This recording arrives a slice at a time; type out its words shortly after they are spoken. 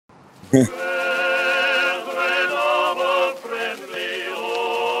Hello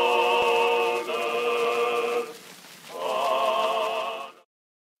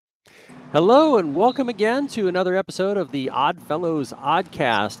and welcome again to another episode of the Odd Fellows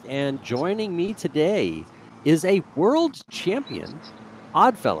Oddcast. And joining me today is a world champion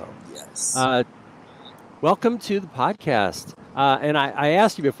Odd Fellow. Yes. Welcome to the podcast. And I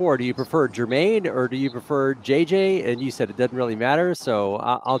asked you before, do you prefer Jermaine or do you prefer JJ? And you said it doesn't really matter. So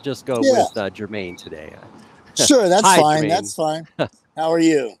I'll just go with Jermaine today. Sure, that's Hi, fine. Jermaine. That's fine. How are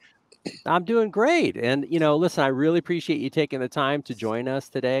you? I'm doing great. And, you know, listen, I really appreciate you taking the time to join us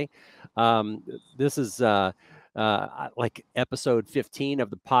today. This is like episode 15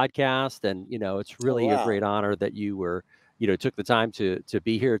 of the podcast. And, you know, it's really a great honor that you were, you know, took the time to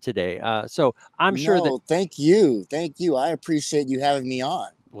be here today. So I'm sure that. Thank you. Thank you. I appreciate you having me on.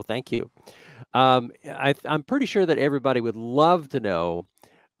 Well, thank you. I'm pretty sure that everybody would love to know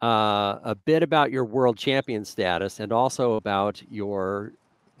a bit about your world champion status and also about your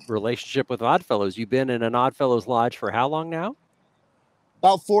relationship with Oddfellows. You've been in an Oddfellows Lodge for how long now?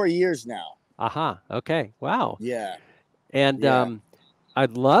 About 4 years now. Okay. Wow. Yeah. And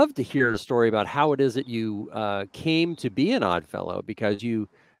I'd love to hear a story about how it is that you came to be an Oddfellow, because you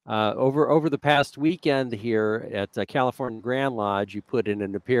over the past weekend here at California Grand Lodge, you put in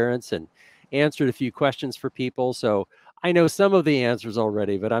an appearance and answered a few questions for people. So I know some of the answers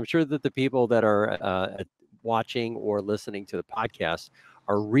already, but I'm sure that the people that are watching or listening to the podcast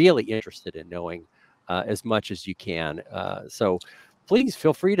are really interested in knowing as much as you can. So please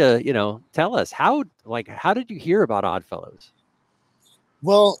feel free to, you know, tell us how did you hear about Oddfellows?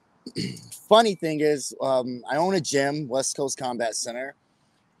 Well, funny thing is, I own a gym, West Coast Combat Center,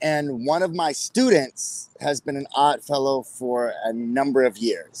 and one of my students has been an Oddfellow for a number of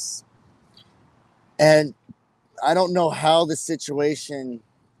years. And I don't know how the situation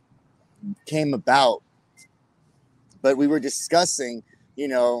came about, but we were discussing, you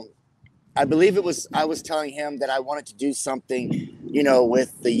know, I believe I was telling him that I wanted to do something, you know,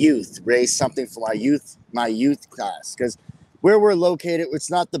 with the youth, raise something for my youth class, because where we're located,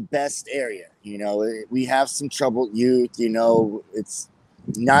 it's not the best area. You know, we have some troubled youth, you know, it's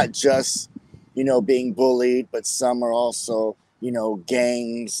not just, you know, being bullied, but some are also, you know,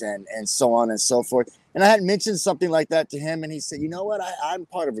 gangs and so on and so forth. And I had mentioned something like that to him, and he said, you know what, I'm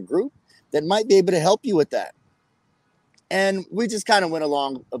part of a group that might be able to help you with that. And we just kind of went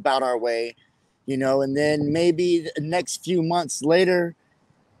along about our way, you know, and then maybe the next few months later,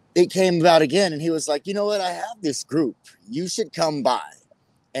 it came about again. And he was like, you know what, I have this group. You should come by.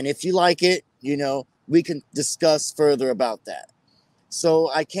 And if you like it, you know, we can discuss further about that.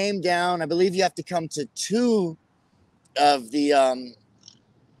 So I came down. I believe you have to come to two of the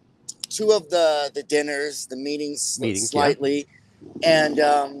dinners, the meetings slightly. Yeah.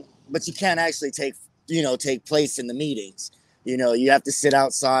 And but you can't actually take place in the meetings. You know, you have to sit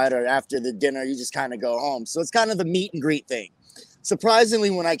outside, or after the dinner, you just kind of go home. So it's kind of the meet and greet thing.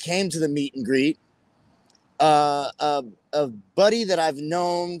 Surprisingly, when I came to the meet and greet, a buddy that I've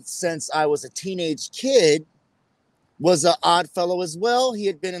known since I was a teenage kid was an Oddfellow as well. He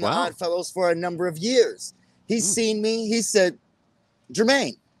had been in the Oddfellows for a number of years. He's seen me. He said,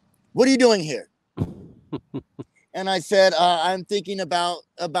 Jermaine, what are you doing here? And I said, I'm thinking about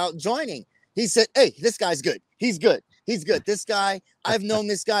joining. He said, hey, this guy's good. He's good. He's good. This guy, I've known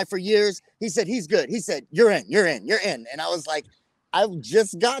this guy for years. He said, he's good. He said, you're in. And I was like, I've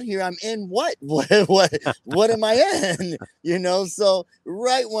just got here. I'm in what am I in? You know, so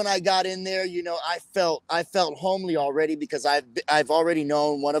right when I got in there, you know, I felt homely already, because I've already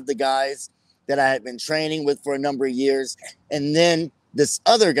known one of the guys that I had been training with for a number of years. And then this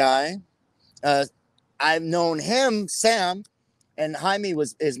other guy, I've known him, Sam, and Jaime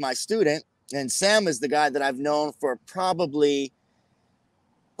is my student. And Sam is the guy that I've known for probably,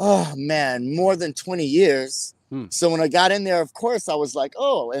 more than 20 years. So when I got in there, of course, I was like,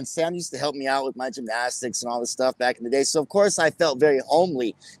 oh, and Sam used to help me out with my gymnastics and all this stuff back in the day. So, of course, I felt very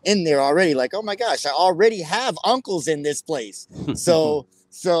homely in there already. Like, oh, my gosh, I already have uncles in this place. So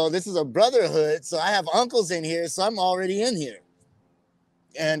this is a brotherhood. So I have uncles in here. So I'm already in here.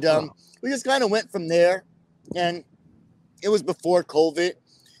 And we just kind of went from there. And it was before COVID.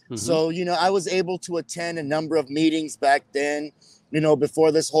 So, you know, I was able to attend a number of meetings back then, you know,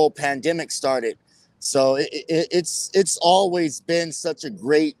 before this whole pandemic started. So it's always been such a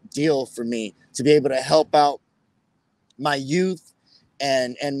great deal for me to be able to help out my youth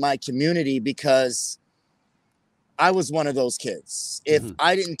and my community, because I was one of those kids. If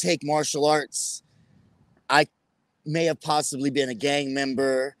I didn't take martial arts, I may have possibly been a gang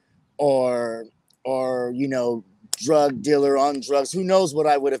member or you know, drug dealer on drugs. Who knows what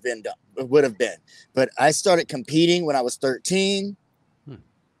I would have been. But I started competing when I was 13.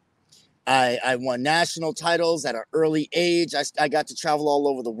 I won national titles at an early age. I got to travel all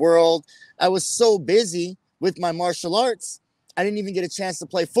over the world. I was so busy with my martial arts, I didn't even get a chance to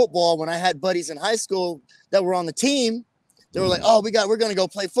play football. When I had buddies in high school that were on the team, they were like, oh, we're going to go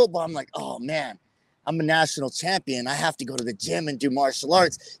play football. I'm like, oh, man, I'm a national champion. I have to go to the gym and do martial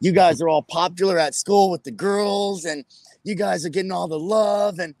arts. You guys are all popular at school with the girls, and you guys are getting all the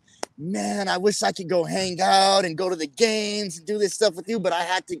love. And, man, I wish I could go hang out and go to the games and do this stuff with you. But I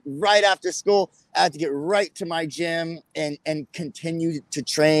had to, right after school, I had to get right to my gym and continue to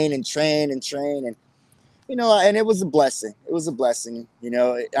train. And, you know, and it was a blessing. It was a blessing. You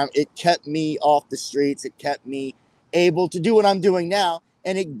know, it kept me off the streets. It kept me able to do what I'm doing now.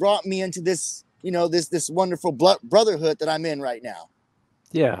 And it brought me into this, you know, this wonderful brotherhood that I'm in right now.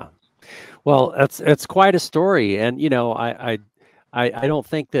 Yeah. Well, it's quite a story. And, you know, I don't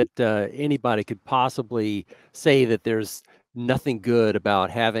think that anybody could possibly say that there's nothing good about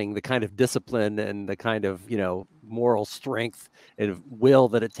having the kind of discipline and the kind of, you know, moral strength and will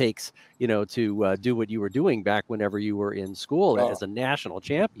that it takes, you know, to do what you were doing back whenever you were in school as a national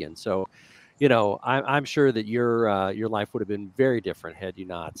champion. So, you know, I'm sure that your life would have been very different had you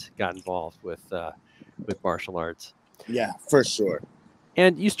not got involved with martial arts. Yeah, for sure.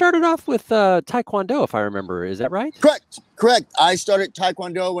 And you started off with Taekwondo, if I remember. Is that right? Correct. I started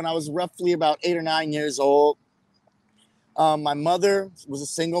Taekwondo when I was roughly about 8 or 9 years old. My mother was a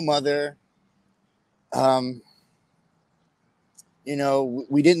single mother. You know,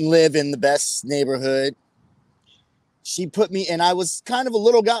 we didn't live in the best neighborhood. She put me, and I was kind of a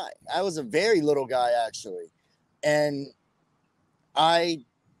little guy. I was a very little guy, actually. And I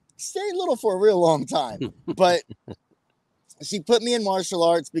stayed little for a real long time. But she put me in martial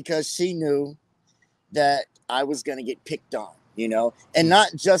arts because she knew that I was going to get picked on, you know, and not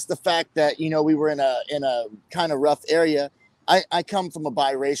just the fact that, you know, we were in a kind of rough area. I come from a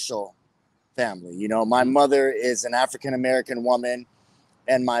biracial family. You know, my mother is an African-American woman,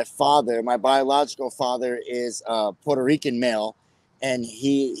 and my father, my biological father, is a Puerto Rican male, and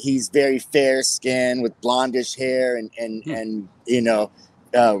he's very fair skinned with blondish hair and you know,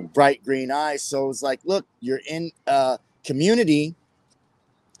 bright green eyes. So it was like, look, you're in community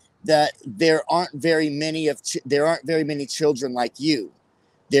that there aren't very many children like you.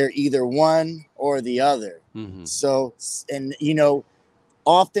 They're either one or the other. So, and you know,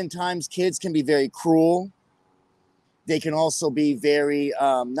 oftentimes kids can be very cruel. They can also be very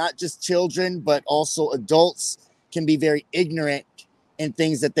not just children, but also adults can be very ignorant in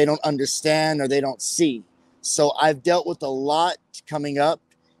things that they don't understand or they don't see. So I've dealt with a lot coming up.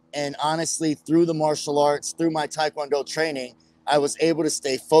 And honestly, through the martial arts, through my Taekwondo training, I was able to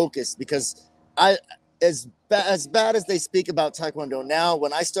stay focused because as bad as they speak about Taekwondo now,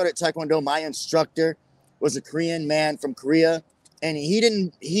 when I started Taekwondo, my instructor was a Korean man from Korea, and he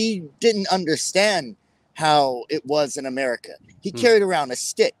didn't understand how it was in America. He carried around a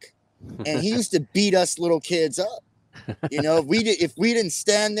stick, and he used to beat us little kids up. You know, if we didn't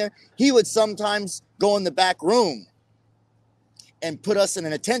stand there, he would sometimes go in the back room and put us in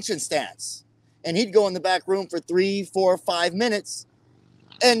an attention stance. And he'd go in the back room for 3, 4, 5 minutes.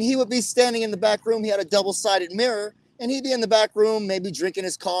 And he would be standing in the back room. He had a double-sided mirror. And he'd be in the back room, maybe drinking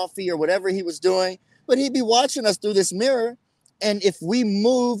his coffee or whatever he was doing. But he'd be watching us through this mirror. And if we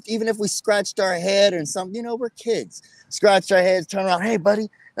moved, even if we scratched our head and something, you know, we're kids. Scratch our heads, turn around, hey, buddy,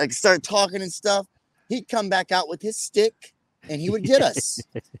 like start talking and stuff. He'd come back out with his stick and he would get us.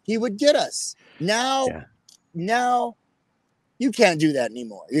 He would get us. Now, you can't do that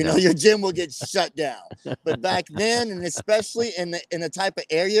anymore. You know, your gym will get shut down. But back then, and especially in the type of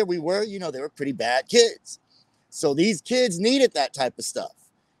area we were, you know, they were pretty bad kids. So these kids needed that type of stuff.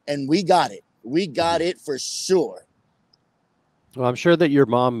 And we got it. We got it for sure. Well, I'm sure that your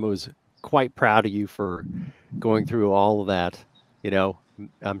mom was quite proud of you for going through all of that. You know,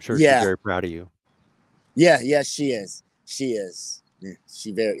 I'm sure she's very proud of you. Yeah, she is. She is.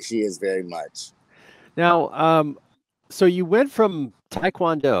 She is very much. Now, so you went from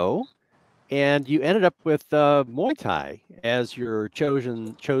Taekwondo and you ended up with Muay Thai as your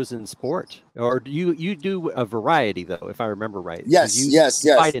chosen sport, or do you do a variety though, if I remember right? Yes, yes.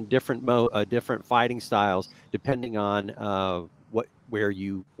 Fight in different different fighting styles depending on where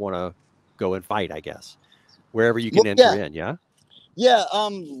you want to go and fight, I guess, wherever you can enter in. Yeah. Yeah.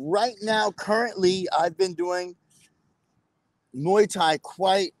 Right now, currently, I've been doing Muay Thai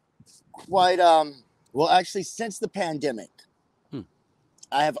quite. Well, actually, since the pandemic,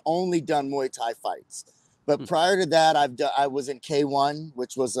 I have only done Muay Thai fights. But prior to that, I was in K1,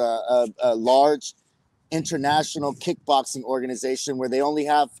 which was a large international kickboxing organization where they only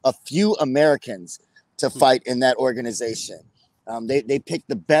have a few Americans to fight in that organization. They pick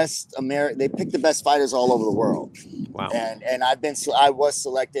the best fighters all over the world. Wow. And I was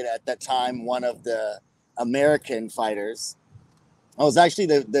selected at that time, one of the American fighters. I was actually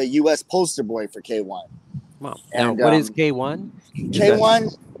the US poster boy for K1. Wow. Now, what is K1?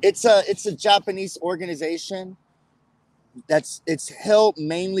 K1, it's a Japanese organization it's held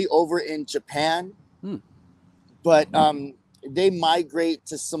mainly over in Japan. But they migrate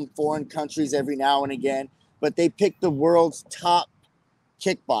to some foreign countries every now and again, but they pick the world's top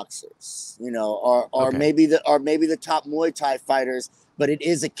kickboxers, or maybe the top Muay Thai fighters, but it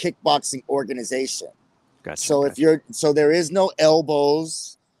is a kickboxing organization. Gotcha. So there is no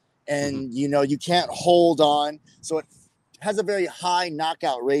elbows, and you can't hold on. So it has a very high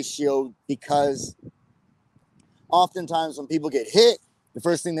knockout ratio, because oftentimes when people get hit, the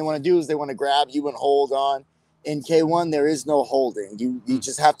first thing they want to do is they want to grab you and hold on. In K1, there is no holding. You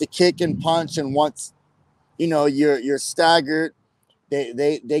just have to kick and punch, and once you're staggered,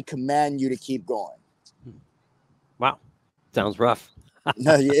 they command you to keep going. Wow, sounds rough.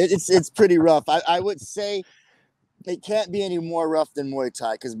 No, it's pretty rough. I would say it can't be any more rough than Muay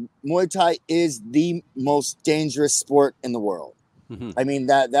Thai, because Muay Thai is the most dangerous sport in the world. I mean,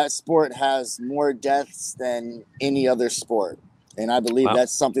 that sport has more deaths than any other sport, and I believe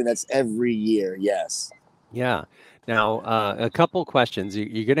that's something that's every year. Yes. Yeah. Now, a couple questions.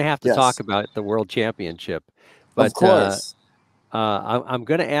 You're going to have to talk about the World Championship, but of course, I'm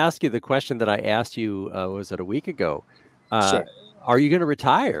going to ask you the question that I asked you. Was it a week ago? Sure. Are you going to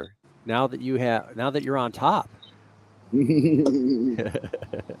retire now that you're on top? Still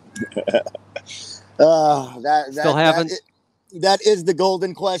haven't. That is the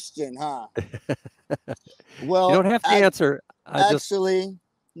golden question, huh? Well, you don't have to answer.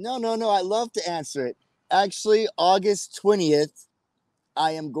 No. I'd love to answer it. Actually, August 20th,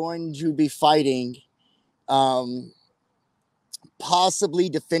 I am going to be fighting, possibly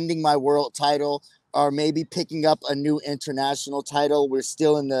defending my world title, or maybe picking up a new international title. We're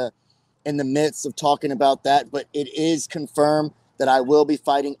still in the midst of talking about that, but it is confirmed that I will be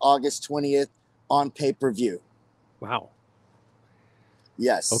fighting August 20th on pay-per-view. Wow.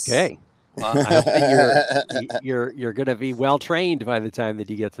 Yes. Okay. Well, I hope that you're going to be well trained by the time that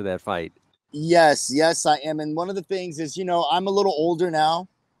you get to that fight. Yes, I am. And one of the things is, I'm a little older now.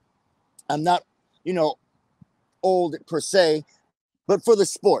 I'm not, old per se, but for the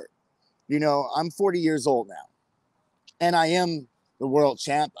sport, I'm 40 years old now, and I am the world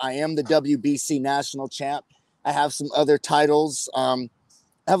champ. I am the WBC national champ. I have some other titles. I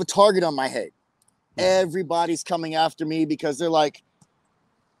have a target on my head. Everybody's coming after me because they're like,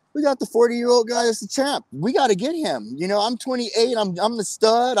 we got the 40-year-old guy as the champ. We got to get him. I'm 28. I'm the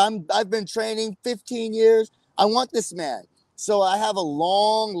stud. I've been training 15 years. I want this man. So I have a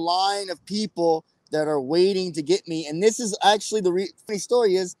long line of people that are waiting to get me. And this is actually the funny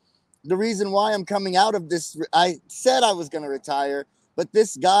story is the reason why I'm coming out of this. I said I was going to retire, but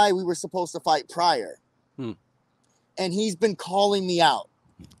this guy we were supposed to fight prior, and he's been calling me out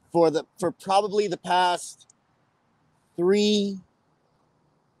for probably the past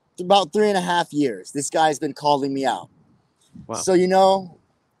about 3.5 years. This guy's been calling me out. Wow. So,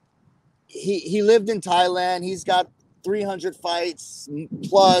 he lived in Thailand. He's got 300 fights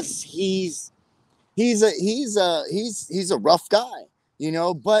plus. He's a rough guy,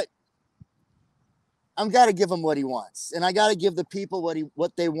 but I'm got to give him what he wants, and I got to give the people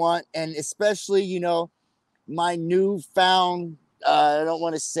what they want. And especially, my newfound, I don't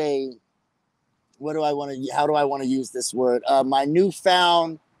want to say, how do I want to use this word? My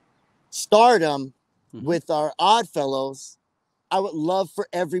newfound stardom with our Odd Fellows. I would love for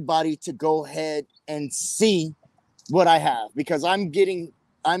everybody to go ahead and see what I have, because I'm getting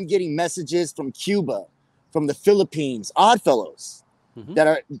messages from Cuba, from the Philippines, Odd Fellows that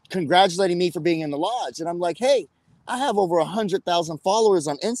are congratulating me for being in the lodge. And I'm like, hey, I have over 100,000 followers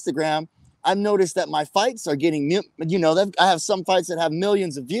on Instagram. I've noticed that my fights are getting, I have some fights that have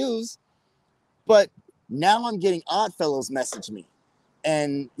millions of views, but now I'm getting Odd Fellows message me.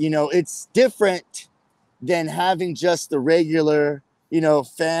 And, it's different than having just the regular,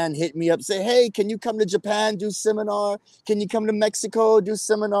 fan hit me up, say, hey, can you come to Japan, do seminar? Can you come to Mexico, do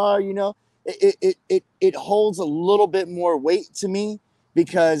seminar? It holds a little bit more weight to me,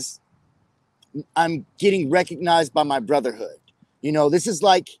 because I'm getting recognized by my brotherhood. This is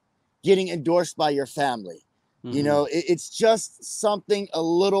like getting endorsed by your family. It's just something a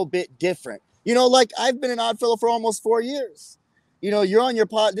little bit different. Like I've been an Odd Fellow for almost 4 years. You're on your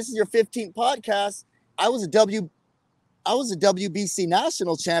this is your 15th podcast. I was a WBC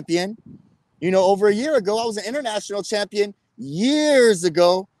national champion, You know, over a year ago, I was an international champion years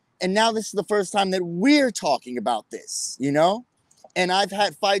ago. And now this is the first time that we're talking about this, you know? And I've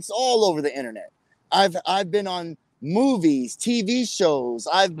had fights all over the internet. I've been on movies, TV shows.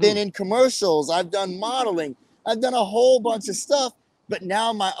 I've been in commercials. I've done modeling. I've done a whole bunch of stuff. But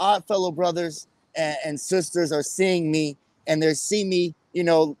now my odd fellow brothers and sisters are seeing me, and they're seeing me, you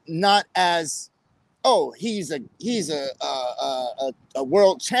know, not as, oh, he's a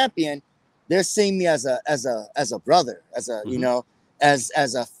world champion. They're seeing me as a brother, as a, you know, as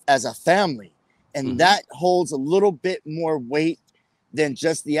a family. And that holds a little bit more weight than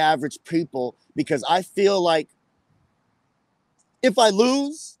just the average people, because I feel like if I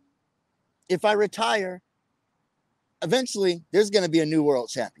lose, if I retire, eventually there's going to be a new world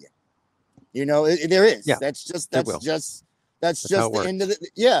champion. You know, there is. Yeah, that's just the end of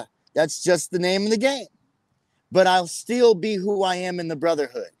the, that's just the name of the game. But I'll still be who I am in the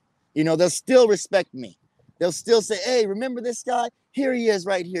brotherhood. You know, they'll still respect me. They'll still say, hey, remember this guy? Here he is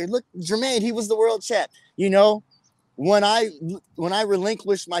right here. Look, Jermaine, he was the world champ. You know, when I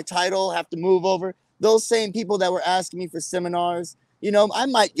relinquish my title, have to move over, those same people that were asking me for seminars, you know, I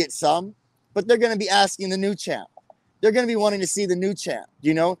might get some, but they're going to be asking the new champ. They're going to be wanting to see the new champ,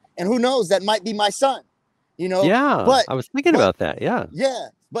 you know, and who knows, that might be my son, you know. Yeah, but I was thinking about that. Yeah.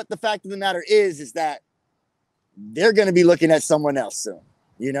 But the fact of the matter is that they're going to be looking at someone else soon,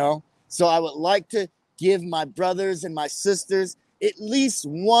 you know. So I would like to give my brothers and my sisters at least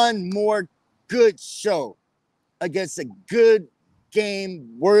one more good show against a good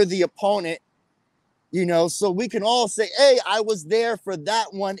game worthy opponent, you know, so we can all say, hey, I was there for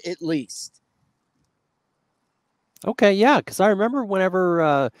that one at least. Okay, yeah, because I remember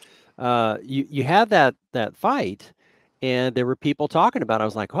whenever you had that fight, and there were people talking about it. I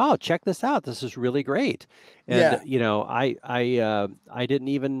was like, "Wow, check this out! This is really great." And you know, I didn't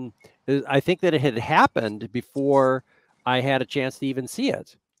even. I think that it had happened before I had a chance to even see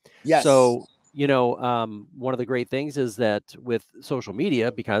it. Yes. So you know, one of the great things is that with social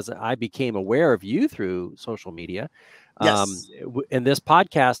media, because I became aware of you through social media. Yes. And this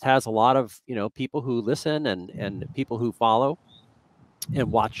podcast has a lot of, you know, people who listen and people who follow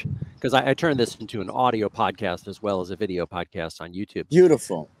and watch, because I turn this into an audio podcast as well as a video podcast on YouTube.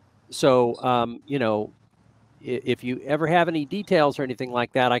 Beautiful. So, you know, if you ever have any details or anything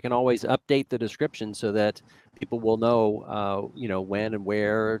like that, I can always update the description so that people will know, you know, when and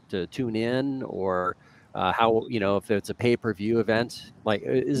where to tune in, or how, you know, if it's a pay-per-view event. Like,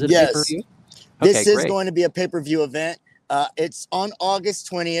 is it a pay-per-view? This is going to be a pay-per-view event. It's on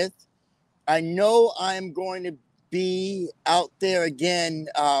August 20th. I know I'm going to be out there again.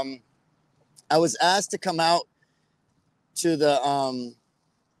 I was asked to come out to the,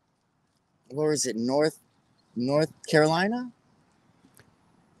 where is it? North Carolina?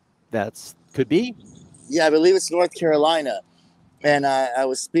 That's could be. Yeah, I believe it's North Carolina. And I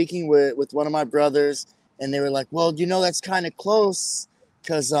was speaking with one of my brothers, and they were like, well, you know, that's kind of close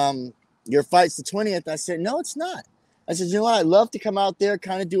because your fight's the 20th. I said, no, it's not. I said, you know what? I'd love to come out there,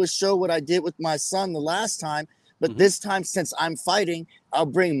 kind of do a show what I did with my son the last time. But this time, since I'm fighting, I'll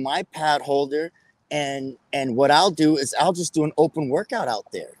bring my pad holder. And what I'll do is I'll just do an open workout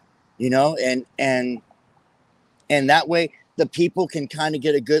out there, you know, and that way the people can kind of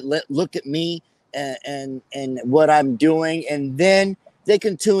get a good look at me and what I'm doing. And then they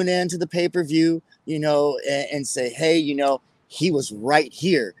can tune in to the pay-per-view, you know, and say, hey, you know, he was right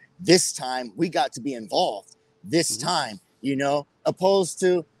here. This time we got to be involved this time, you know, opposed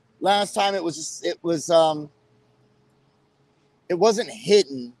to last time it wasn't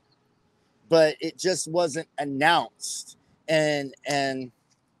hidden, but it just wasn't announced. And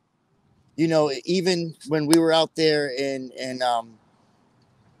you know, even when we were out there in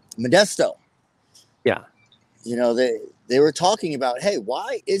Modesto, yeah, you know, they were talking about, hey,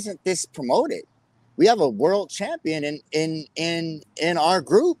 why isn't this promoted? We have a world champion in our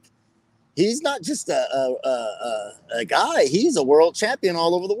group. He's not just a guy. He's a world champion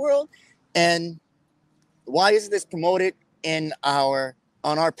all over the world. And why isn't this promoted on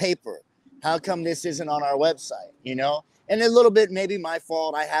our paper? How come this isn't on our website? You know, and a little bit maybe my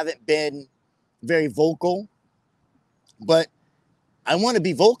fault. I haven't been very vocal, but I want to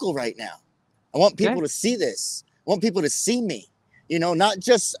be vocal right now. I want people to see this. I want people to see me. You know, not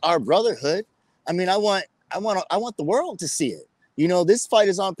just our brotherhood. I mean, I want the world to see it. You know, this fight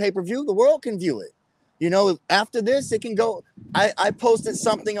is on pay-per-view. The world can view it. You know, after this, it can go. I posted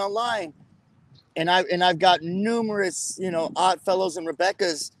something online, and I've got numerous, you know, odd fellows and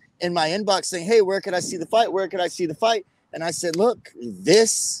Rebeccas in my inbox saying, hey, where can I see the fight? Where can I see the fight? And I said, look,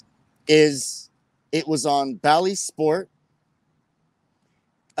 it was on Bally Sport,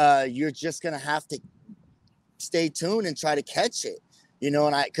 you're just gonna have to stay tuned and try to catch it, you know.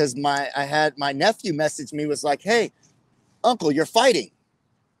 And because I had my nephew message me, was like, "Hey, uncle, you're fighting."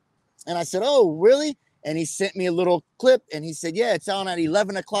 And I said, "Oh, really?" And he sent me a little clip, and he said, "Yeah, it's on at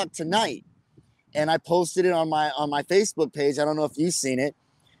 11 o'clock tonight." And I posted it on my Facebook page. I don't know if you've seen it,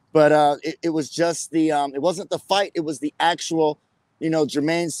 but it was just the it wasn't the fight, it was the actual, you know,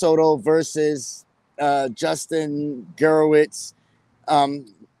 Jermaine Soto versus Justin Gerowitz,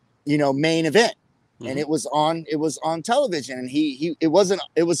 you know, main event. And it was on television, and it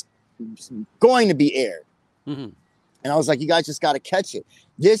was going to be aired. And I was like, you guys just got to catch it.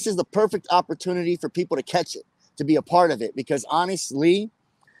 This is the perfect opportunity for people to catch it, to be a part of it, because honestly,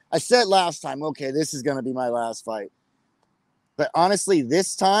 I said last time, okay, this is going to be my last fight. But honestly,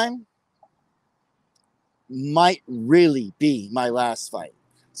 this time might really be my last fight.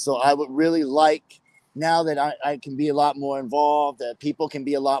 So I would really like, now that I can be a lot more involved, that people can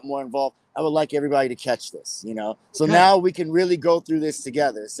be a lot more involved, I would like everybody to catch this, you know? So now we can really go through this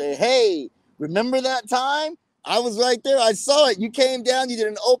together. Say, hey, remember that time? I was right there. I saw it. You came down, you did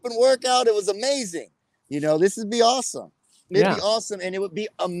an open workout. It was amazing. You know, this would be awesome. It'd be awesome. And it would be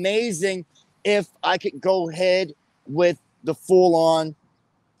amazing if I could go ahead with the full on,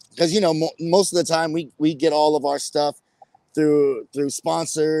 because, you know, most of the time we get all of our stuff through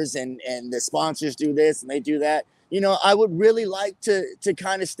sponsors, and the sponsors do this and they do that. You know, I would really like to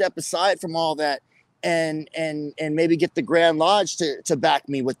kind of step aside from all that and maybe get the Grand Lodge to back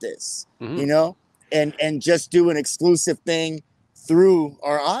me with this, you know, and just do an exclusive thing through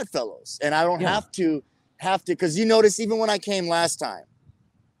our Odd Fellows. And I don't have to, because you notice, even when I came last time,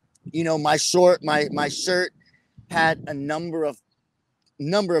 you know, my shirt had a number of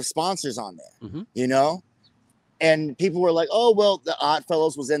sponsors on there, you know, and people were like, oh, well, the Odd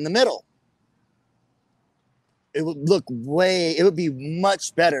Fellows was in the middle. It would be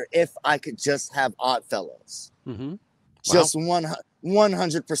much better if I could just have Odd Fellows. Just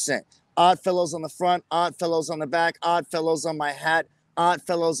 100%. Odd Fellows on the front, Odd Fellows on the back, Odd Fellows on my hat, Odd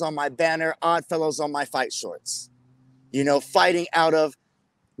Fellows on my banner, Odd Fellows on my fight shorts. You know, fighting out of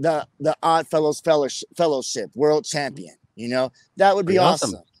the Odd Fellows Fellowship World Champion. You know, that would be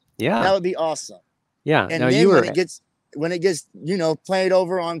awesome. Yeah, that would be awesome. Yeah. And then when it gets, you know, played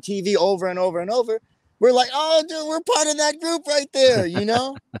over on TV over and over and over, we're like, oh, dude, we're part of that group right there, you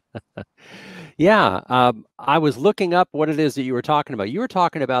know? I was looking up what it is that you were talking about. You were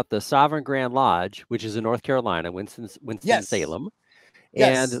talking about the Sovereign Grand Lodge, which is in North Carolina, Winston-Salem.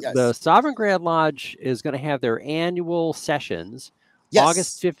 And the Sovereign Grand Lodge is going to have their annual sessions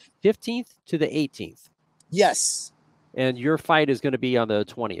August 15th to the 18th. Yes. And your fight is going to be on the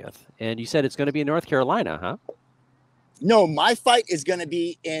 20th. And you said it's going to be in North Carolina, huh? No, my fight is going to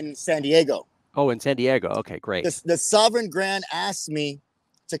be in San Diego. Oh, in San Diego. Okay, great. The Sovereign Grand asked me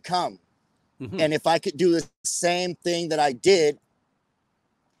to come. And if I could do the same thing that I did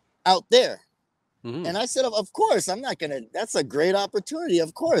out there. And I said, of course, I'm not going to, that's a great opportunity.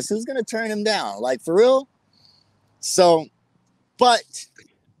 Of course, who's going to turn him down? Like, for real? So, but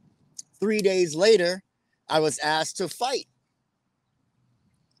 3 days later, I was asked to fight.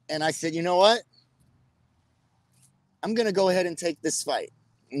 And I said, you know what? I'm going to go ahead and take this fight.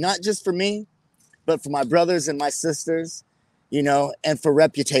 Not just for me, but for my brothers and my sisters, you know, and for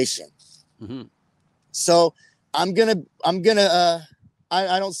reputation. So I don't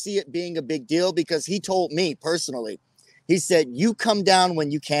see it being a big deal, because he told me personally, he said, you come down when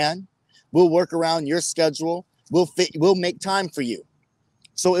you can, we'll work around your schedule. We'll make time for you.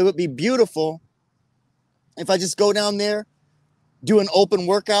 So it would be beautiful if I just go down there, do an open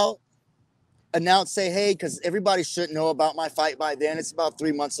workout, announce, say, hey, because everybody should know about my fight by then. It's about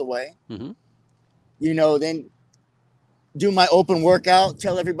 3 months away. You know, then do my open workout,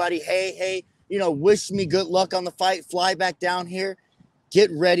 tell everybody, hey, you know, wish me good luck on the fight, fly back down here,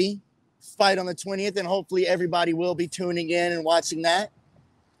 get ready, fight on the 20th, and hopefully everybody will be tuning in and watching that,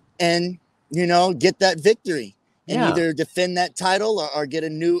 and, you know, get that victory and either defend that title or get a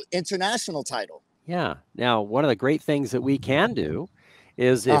new international title. Yeah. Now, one of the great things that we can do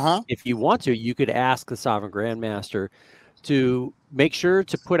is if you want to, you could ask the Sovereign Grandmaster to make sure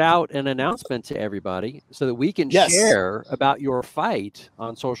to put out an announcement to everybody so that we can share about your fight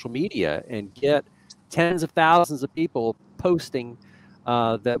on social media and get tens of thousands of people posting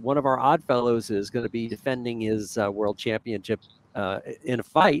that one of our Odd Fellows is going to be defending his world championship in a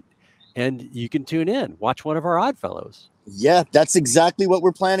fight, and you can tune in, watch one of our Odd Fellows. Yeah, that's exactly what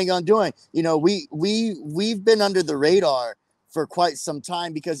we're planning on doing. You know, we've been under the radar for quite some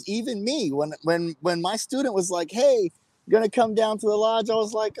time, because even me, when my student was like, hey, gonna come down to the lodge. I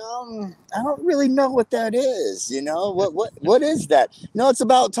was like, I don't really know what that is. You know, what is that? No, it's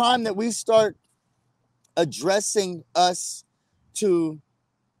about time that we start addressing us to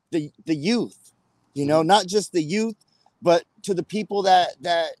the youth. You know, not just the youth, but to the people that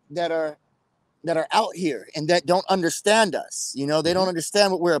are out here and that don't understand us. You know, they don't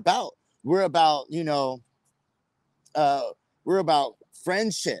understand what we're about. We're about, you know, we're about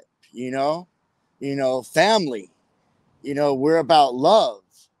friendship, you know, family, you know, we're about love,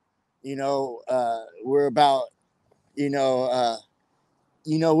 you know, we're about, we're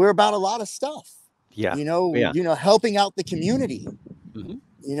about a lot of stuff, you know, helping out the community.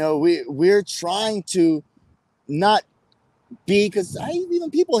 You know, we're trying to not be, because even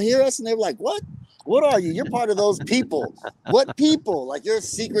people hear us and they're like, what are you? You're part of those people. What people? Like, you're a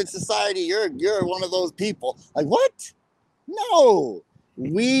secret society. You're one of those people. Like, what? No,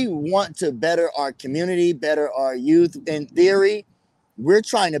 we want to better our community, better our youth. In theory, we're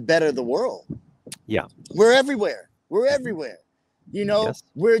trying to better the world. Yeah. We're everywhere. We're everywhere. You know,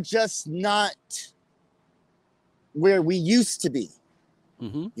 we're just not where we used to be,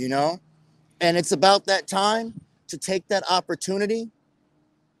 you know, and it's about that time to take that opportunity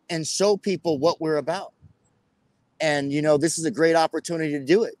and show people what we're about. And, you know, this is a great opportunity to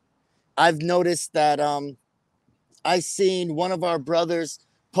do it. I've noticed that I seen one of our brothers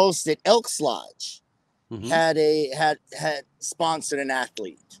posted Elks Lodge had sponsored an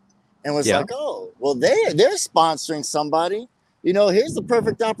athlete and was like, oh, well, they're sponsoring somebody. You know, here's the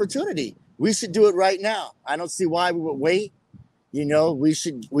perfect opportunity. We should do it right now. I don't see why we would wait. You know, we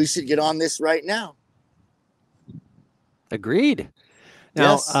should get on this right now. Agreed.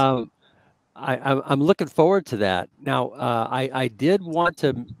 Now, I'm looking forward to that. Now, I did want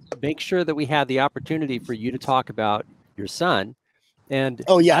to make sure that we had the opportunity for you to talk about your son. And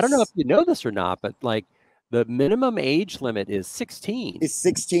I don't know if you know this or not, but like the minimum age limit is 16. It's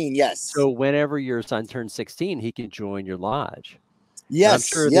 16, yes. So whenever your son turns 16, he can join your lodge. Yes, I'm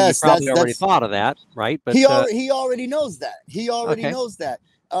sure that you probably already thought of that, right? But he already knows that. He already knows that.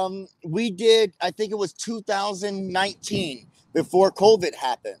 We did, I think it was 2019 before COVID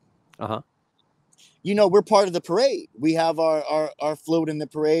happened. You know, we're part of the parade. We have our float in the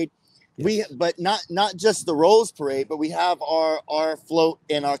parade. But not just the Rose Parade, but we have our float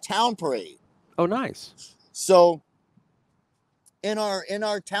in our town parade. Oh, nice. So in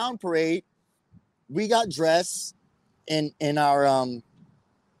our town parade, we got dressed in our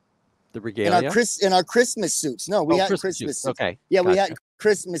the regalia in our Christmas suits. No, we had Christmas suits. Okay. Yeah, we had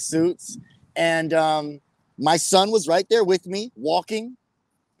Christmas suits, and my son was right there with me walking,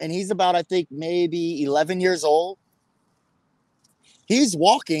 and he's about, I think, maybe 11 years old. He's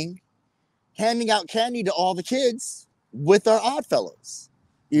walking, handing out candy to all the kids with our Odd Fellows,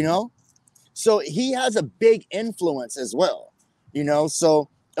 you know? So he has a big influence as well, you know? So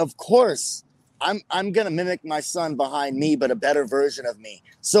of course I'm going to mimic my son behind me, but a better version of me.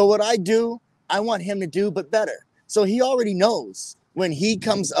 So what I do, I want him to do, but better. So he already knows when he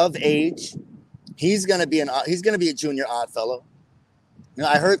comes of age, he's going to be a junior Odd Fellow. You know,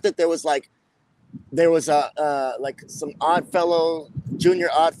 I heard that there was like some junior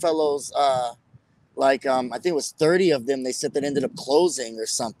Odd Fellows, I think it was 30 of them. They said that ended up closing or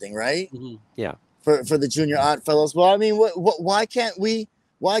something, right? Yeah. For the junior Odd Fellows. Well, I mean, why can't we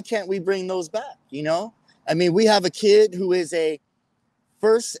bring those back? You know, I mean, we have a kid who is a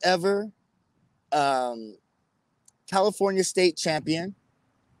first ever California state champion.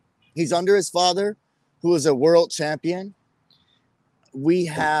 He's under his father, who is a world champion. We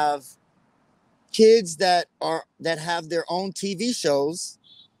have kids that have their own TV shows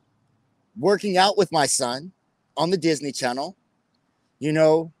working out with my son on the Disney Channel. You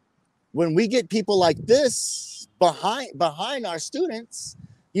know, when we get people like this behind our students,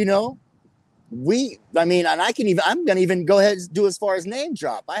 you know, I'm gonna even go ahead and do as far as name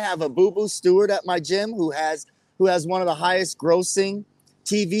drop. I have a Boo Boo Stewart at my gym who has one of the highest grossing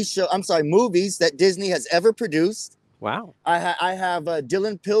movies that Disney has ever produced. Wow. I have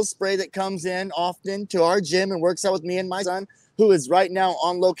Dylan Pillspray that comes in often to our gym and works out with me and my son, who is right now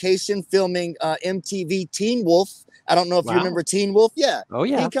on location filming MTV Teen Wolf. I don't know if you remember Teen Wolf. Yeah. Oh,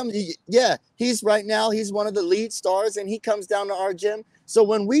 yeah. He's one of the lead stars, and he comes down to our gym. So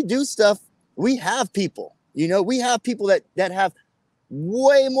when we do stuff, we have people, you know, that have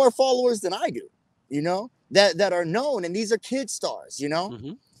way more followers than I do, you know, that are known. And these are kid stars, you know.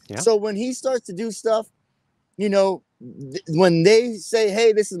 So when he starts to do stuff, you know, when they say,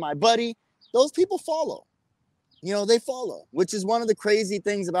 hey, this is my buddy, those people follow. You know, they follow, which is one of the crazy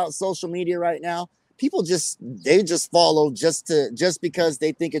things about social media right now. People just follow just because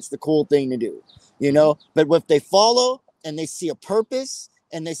they think it's the cool thing to do, you know. But if they follow, and they see a purpose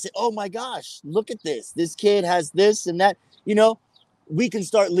and they say, oh my gosh, look at this. This kid has this and that, you know, we can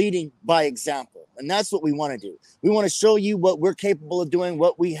start leading by example. And that's what we want to do. We want to show you what we're capable of doing,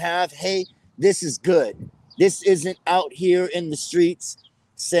 what we have. Hey, this is good. This isn't out here in the streets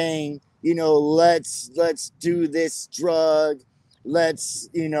saying, you know, let's do this drug. Let's,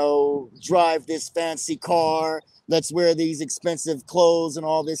 you know, drive this fancy car. Let's wear these expensive clothes and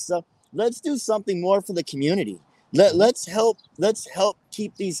all this stuff. Let's do something more for the community. Let's help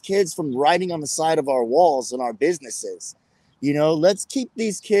keep these kids from writing on the side of our walls and our businesses. You know, let's keep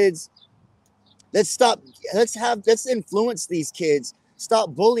these kids. Let's influence these kids.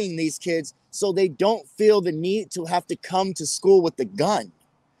 Stop bullying these kids so they don't feel the need to have to come to school with the gun,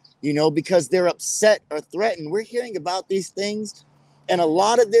 you know, because they're upset or threatened. We're hearing about these things. And a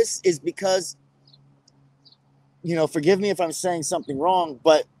lot of this is because, you know, forgive me if I'm saying something wrong,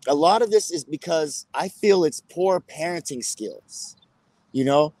 but a lot of this is because I feel it's poor parenting skills, you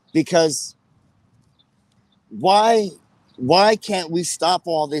know, because why can't we stop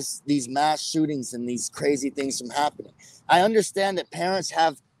all these mass shootings and these crazy things from happening? I understand that parents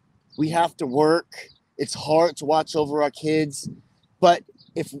we have to work. It's hard to watch over our kids, but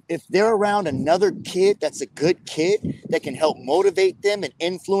if they're around another kid that's a good kid that can help motivate them and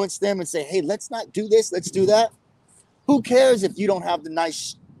influence them and say, hey, let's not do this, let's do that. Who cares if you don't have the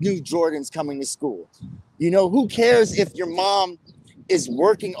nice new Jordans coming to school? You know, who cares if your mom is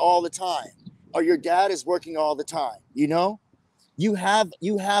working all the time or your dad is working all the time? You know, you have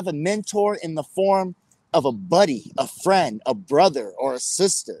a mentor in the form of a buddy, a friend, a brother, or a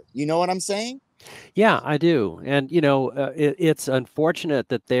sister. You know what I'm saying? Yeah, I do. And, you know, it's unfortunate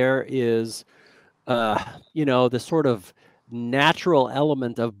that there is, you know, the sort of natural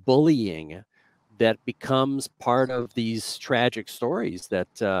element of bullying that becomes part of these tragic stories that,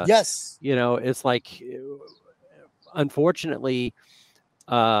 Yes. you know, it's like, unfortunately,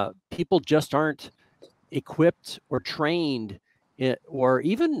 people just aren't equipped or trained or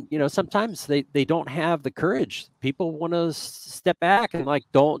even, you know, sometimes they don't have the courage. People want to step back and like,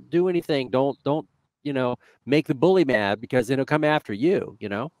 don't do anything. Don't, you know, make the bully mad because then he'll come after you, you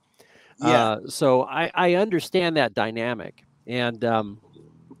know? Yeah. So I understand that dynamic. And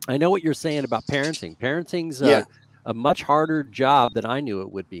I know what you're saying about parenting. Parenting's Yeah. a much harder job than I knew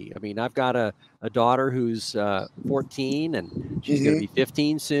it would be. I mean, I've got a daughter who's 14 and she's going to be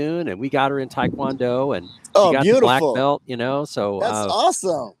 15 soon. And we got her in Taekwondo and she Oh, got the black beautiful. belt, you know, so That's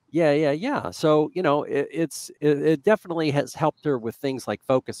awesome. yeah. So, you know, it definitely has helped her with things like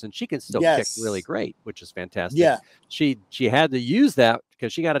focus, and she can still kick really Yes. great, which is fantastic. Yeah. She had to use that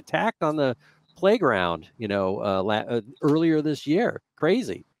because she got attacked on the playground, you know, earlier this year.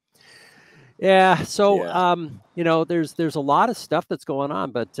 Crazy. Yeah. So, Yeah. you know, there's a lot of stuff that's going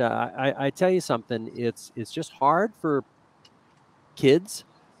on, but I tell you something, it's just hard for kids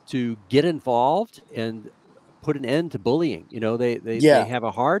to get involved and put an end to bullying. You know, they Yeah. have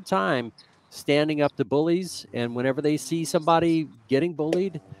a hard time standing up to bullies, and whenever they see somebody getting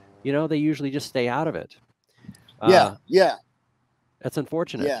bullied, you know, they usually just stay out of it. Yeah. Yeah. That's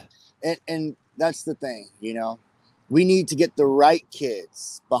unfortunate. Yeah. And that's the thing, you know. We need to get the right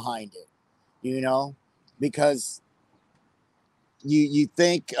kids behind it, you know, because you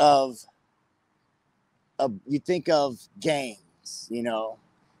think of gangs, you know,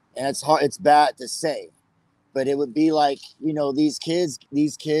 and it's bad to say, but it would be like, you know, these kids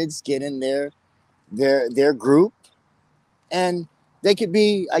get in their group, and they could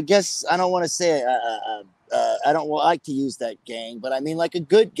be, I guess, I don't want to say I don't like to use that gang, but I mean like a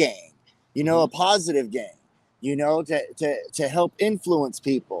good gang, you know, a positive gang, you know, to help influence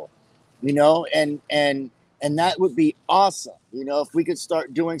people, you know, and that would be awesome, you know, if we could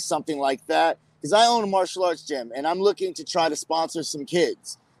start doing something like that. Because I own a martial arts gym, and I'm looking to try to sponsor some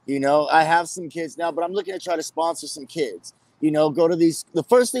kids. You know, I have some kids now, but I'm looking to try to sponsor some kids. You know, go to these. The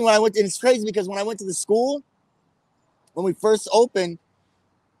first thing when I went to, and it's crazy because when I went to the school, when we first opened,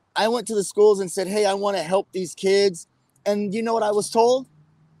 I went to the schools and said, hey, I want to help these kids. And you know what I was told?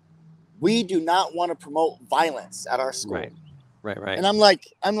 We do not want to promote violence at our school. Right. And I'm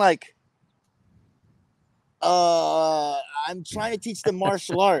like, I'm trying to teach them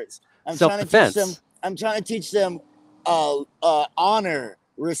martial arts. I'm trying to teach them honor,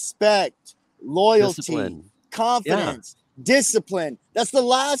 respect, loyalty, Discipline. confidence, discipline. That's the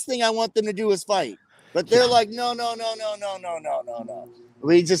last thing I want them to do is fight. But they're like, no.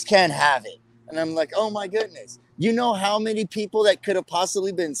 We just can't have it. And I'm like, oh my goodness. You know how many people that could have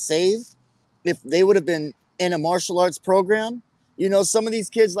possibly been saved if they would have been in a martial arts program? You know, some of these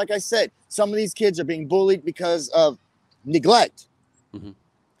kids, like I said, some of these kids are being bullied because of neglect.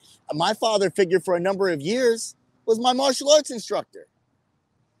 My father figure for a number of years was my martial arts instructor.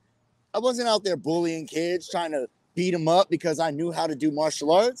 I wasn't out there bullying kids, trying to beat them up because I knew how to do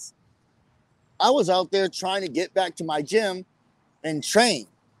martial arts. I was out there trying to get back to my gym and train.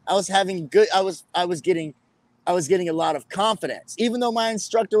 I was getting a lot of confidence, even though my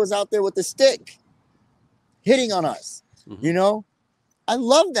instructor was out there with the stick hitting on us. Mm-hmm. You know, I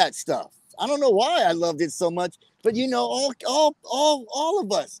love that stuff. I don't know why I loved it so much, but you know, all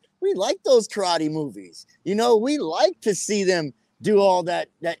of us, we like those karate movies. You know, we like to see them do all that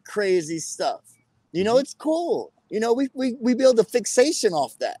crazy stuff. You know, it's cool. You know, we build a fixation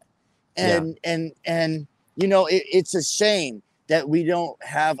off that. And you know, it's a shame that we don't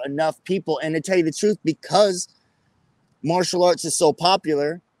have enough people. And to tell you the truth, because martial arts is so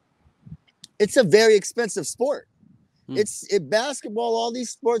popular, it's a very expensive sport. Basketball, all these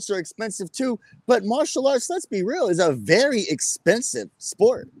sports are expensive too, but martial arts, let's be real, is a very expensive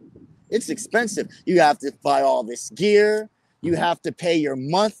sport. It's expensive. You have to buy all this gear. You have to pay your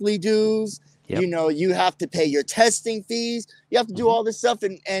monthly dues. You know, you have to pay your testing fees. You have to do all this stuff,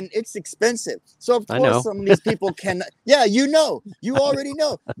 and it's expensive. So of course, some of these people can. Yeah, you know, you already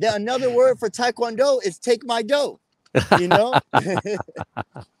know. Another word for Taekwondo is take my dough. You know,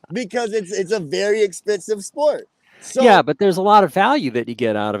 because it's a very expensive sport. So, yeah, but there's a lot of value that you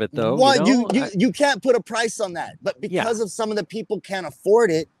get out of it, though. You can't put a price on that. But because of some of the people can't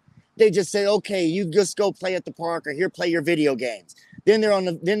afford it, they just say, okay, you just go play at the park, or here, play your video games. Then they're on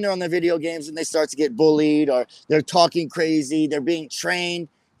the video games, and they start to get bullied, or they're talking crazy. They're being trained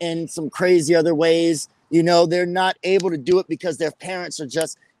in some crazy other ways. You know, they're not able to do it because their parents are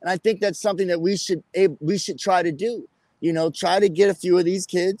just. And I think that's something that we should try to do. You know, try to get a few of these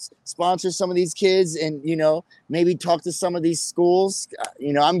kids, sponsor some of these kids, and, you know, maybe talk to some of these schools.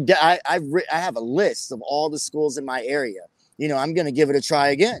 You know, I have a list of all the schools in my area. You know, I'm going to give it a try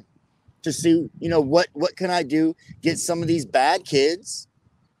again to see, you know, what can I do, get some of these bad kids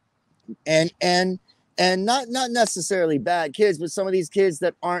and not necessarily bad kids, but some of these kids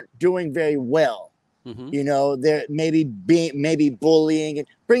that aren't doing very well. You know, they're maybe bullying, and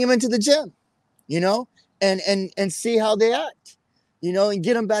bring them into the gym, you know, and see how they act, you know, and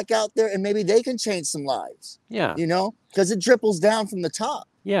get them back out there, and maybe they can change some lives. Yeah. You know, because it dripples down from the top.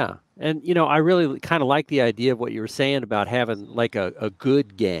 Yeah. And, you know, I really kind of like the idea of what you were saying about having like a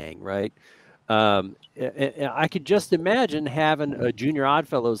good gang, right? I could just imagine having a junior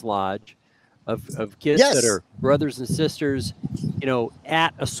Oddfellows lodge of kids that are brothers and sisters, you know,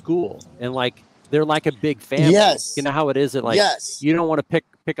 at a school, and like they're like a big family. You know how it is that like you don't want to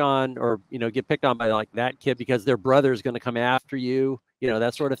pick on, or, you know, get picked on by like that kid because their brother is going to come after you, you know,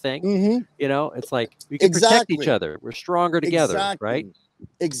 that sort of thing. You know, it's like we can protect each other. We're stronger together, right?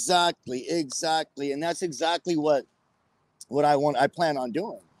 Exactly. And that's exactly what I plan on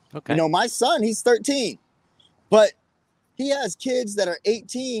doing. Okay. You know, my son, he's 13, but he has kids that are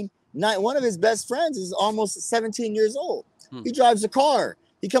 18. One of his best friends is almost 17 years old. He drives a car.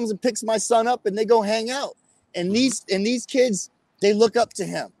 He comes and picks my son up, and they go hang out. And these kids, they look up to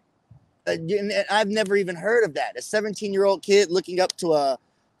him. And I've never even heard of that. A 17-year-old kid looking up to a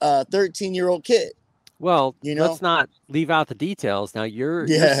 13-year-old kid. Well, you know, let's not leave out the details. Now, your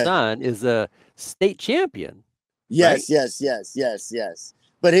son is a state champion. Yes.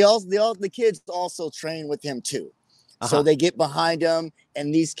 But the kids also train with him too. So they get behind him,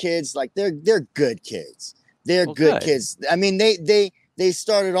 and these kids, like, they're good kids. They're good kids. I mean, they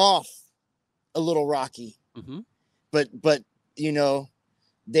started off a little rocky, but you know,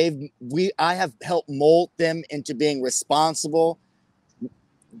 I have helped mold them into being responsible,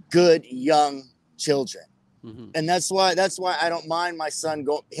 good young children. And that's why I don't mind my son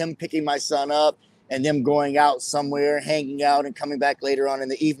him picking my son up and them going out somewhere, hanging out, and coming back later on in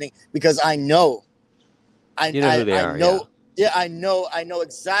the evening, because I know I know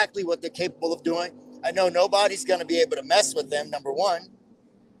exactly what they're capable of doing. I know nobody's going to be able to mess with them, number one.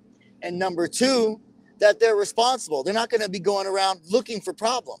 And number two, that they're responsible. They're not going to be going around looking for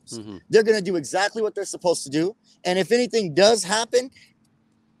problems. They're going to do exactly what they're supposed to do. And if anything does happen,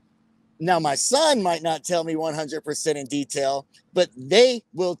 now my son might not tell me 100% in detail, but they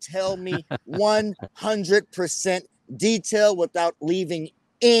will tell me 100% detail without leaving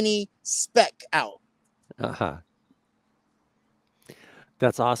any speck out.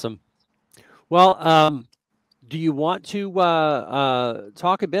 That's awesome. Well, do you want to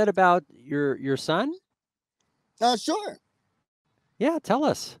talk a bit about your son? Sure. Yeah, tell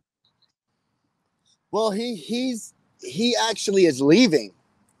us. Well, he actually is leaving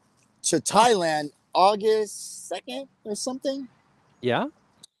to Thailand August 2nd or something. Yeah.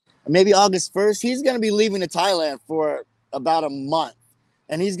 Maybe August 1st. He's going to be leaving to Thailand for about a month,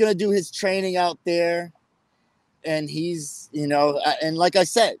 and he's going to do his training out there. and he's, you know, and like I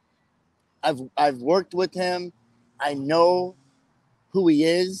said, I've worked with him. I know who he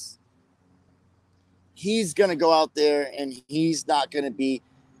is. He's going to go out there and he's not going to be,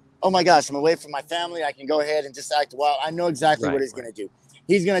 oh my gosh, I'm away from my family. I can go ahead and just act wild. I know exactly what he's going to do.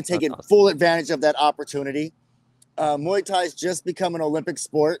 He's going to take full advantage of that opportunity. Muay Thai has just become an Olympic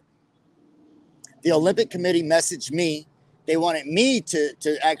sport. The Olympic Committee messaged me. They wanted me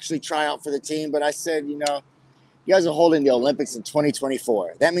to actually try out for the team, but I said, you know, you guys are holding the Olympics in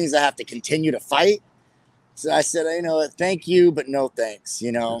 2024. That means I have to continue to fight. So I said, you know, thank you, but no thanks.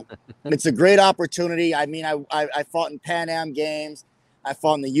 You know, it's a great opportunity. I mean, I fought in Pan Am Games. I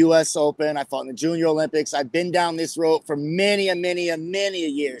fought in the U.S. Open. I fought in the Junior Olympics. I've been down this road for many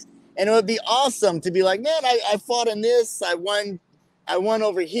years. And it would be awesome to be like, man, I fought in this. I won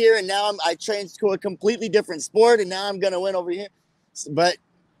over here, and now I changed to a completely different sport, and now I'm going to win over here. But,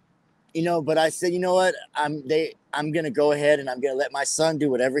 you know, but I said, you know what? I'm going to go ahead and I'm going to let my son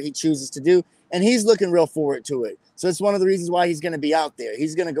do whatever he chooses to do. And he's looking real forward to it. So it's one of the reasons why he's going to be out there.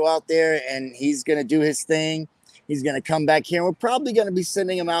 He's going to go out there and he's going to do his thing. He's going to come back here. And we're probably going to be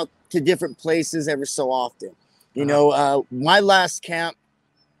sending him out to different places every so often. You know, my last camp,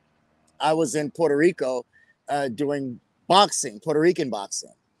 I was in Puerto Rico doing boxing, Puerto Rican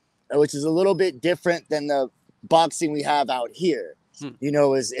boxing, which is a little bit different than the boxing we have out here. You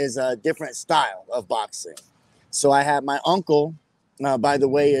know, is a different style of boxing. So I had my uncle, by the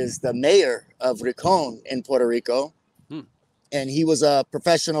way, is the mayor of Ricon in Puerto Rico. And he was a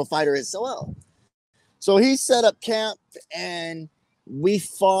professional fighter as well. So he set up camp and we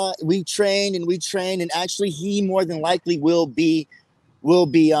fought, we trained. And actually he more than likely will be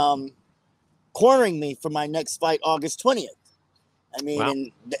cornering me for my next fight, August 20th. I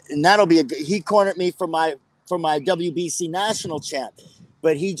mean, and that'll be he cornered me for my WBC national champ.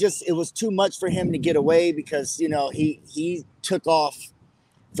 But it was too much for him to get away because, you know, he took off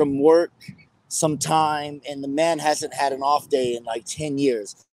from work some time and the man hasn't had an off day in like 10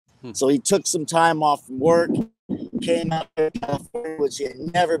 years. So he took some time off from work, came out to California, which he had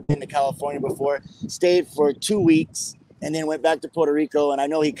never been to California before, stayed for 2 weeks and then went back to Puerto Rico. And I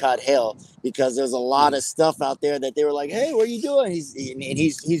know he caught hell because there's a lot of stuff out there that they were like, hey, what are you doing?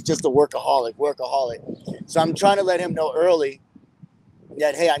 He's just a workaholic. So I'm trying to let him know early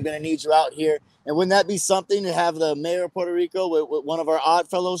that, hey, I'm going to need you out here. And wouldn't that be something to have the mayor of Puerto Rico with one of our Odd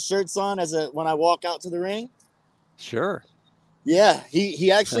Fellows shirts on when I walk out to the ring? Sure. Yeah,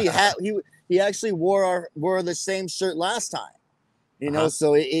 he actually he actually wore the same shirt last time, you know,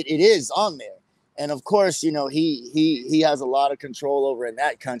 so it is on there. And of course, you know, he has a lot of control over in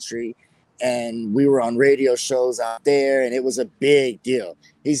that country. And we were on radio shows out there and it was a big deal.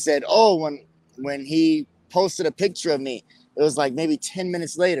 He said, oh, when he posted a picture of me, it was like maybe 10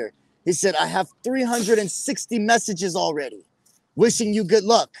 minutes later. He said, I have 360 messages already wishing you good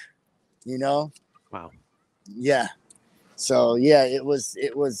luck, you know? Wow. Yeah. So, yeah,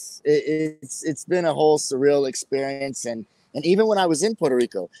 it's been a whole surreal experience. And even when I was in Puerto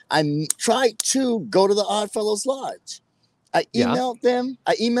Rico, I tried to go to the Odd Fellows Lodge. I emailed them,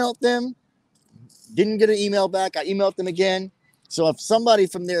 didn't get an email back. I emailed them again. So if somebody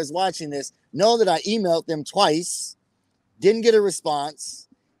from there is watching this, know that I emailed them twice. Didn't get a response.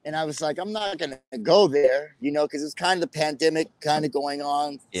 And I was like, I'm not going to go there, you know, because it's kind of the pandemic kind of going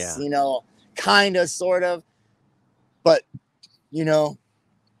on, you know, kind of, sort of. But, you know,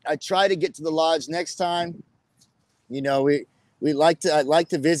 I try to get to the lodge next time. You know, I'd like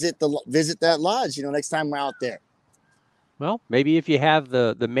to visit that lodge, you know, next time we're out there. Well, maybe if you have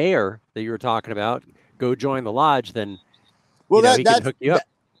the mayor that you were talking about, go join the lodge, then he can hook you up.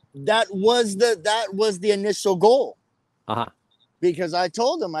 That was the initial goal. Because I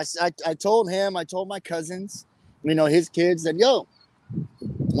told him, I told my cousins, you know, his kids that, yo,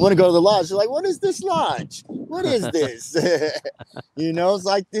 I want to go to the lodge. They're like, what is this lodge? What is this? You know, it's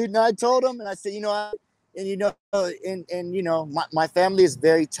like, dude, I told him and I said, you know, my family is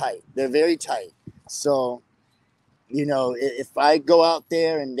very tight. They're very tight. So, you know, if I go out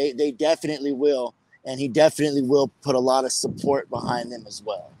there and they definitely will, and he definitely will put a lot of support behind them as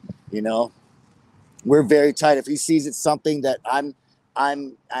well. You know, we're very tight. If he sees it's something that I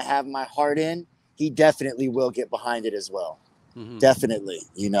have my heart in, he definitely will get behind it as well. Definitely,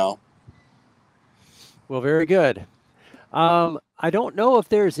 you know. Well, very good. I don't know if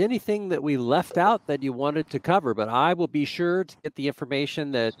there's anything that we left out that you wanted to cover, but I will be sure to get the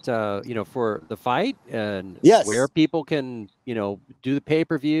information that, you know, for the fight and where people can, you know, do the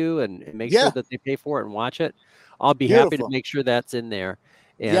pay-per-view and make sure that they pay for it and watch it. I'll be happy to make sure that's in there.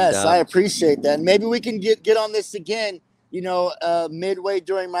 And, yes, I appreciate that. Maybe we can get on this again, you know, midway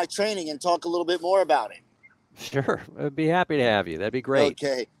during my training and talk a little bit more about it. Sure. I'd be happy to have you. That'd be great.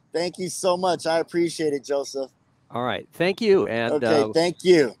 Okay. Thank you so much. I appreciate it, Joseph. All right. Thank you. And okay. Thank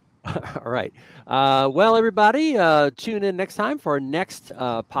you. all right. Well, everybody, tune in next time for our next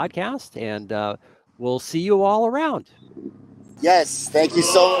podcast, and we'll see you all around. Yes. Thank you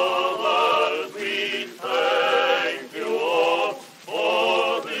so much.